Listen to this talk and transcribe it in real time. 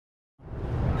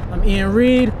I'm Ian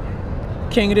Reid,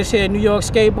 king of this here New York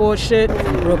skateboard shit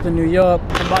from Brooklyn, New York.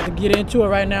 I'm about to get into it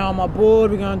right now on my board.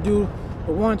 We're gonna do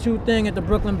the 1-2 thing at the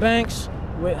Brooklyn Banks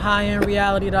with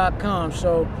HighEndReality.com.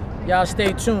 So y'all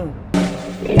stay tuned.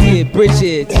 Yeah,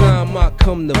 Bridget, time I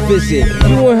come to visit.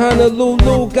 You in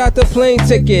Honolulu, got the plane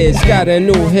tickets. Got a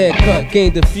new haircut,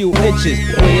 gained a few inches.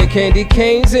 Wear candy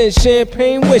canes and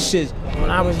champagne wishes. When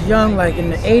I was young, like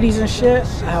in the 80s and shit,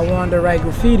 I wanted to write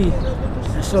graffiti.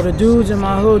 And so the dudes in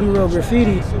my hood who wrote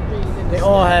graffiti, they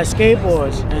all had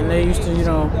skateboards. And they used to, you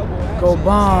know, go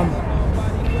bomb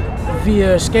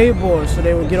via skateboards. So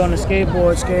they would get on the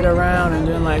skateboard, skate around, and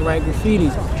then like write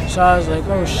graffiti. So I was like,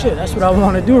 oh shit, that's what I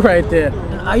want to do right there.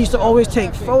 And I used to always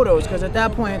take photos, because at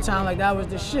that point in time, like that was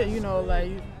the shit, you know, like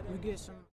you get some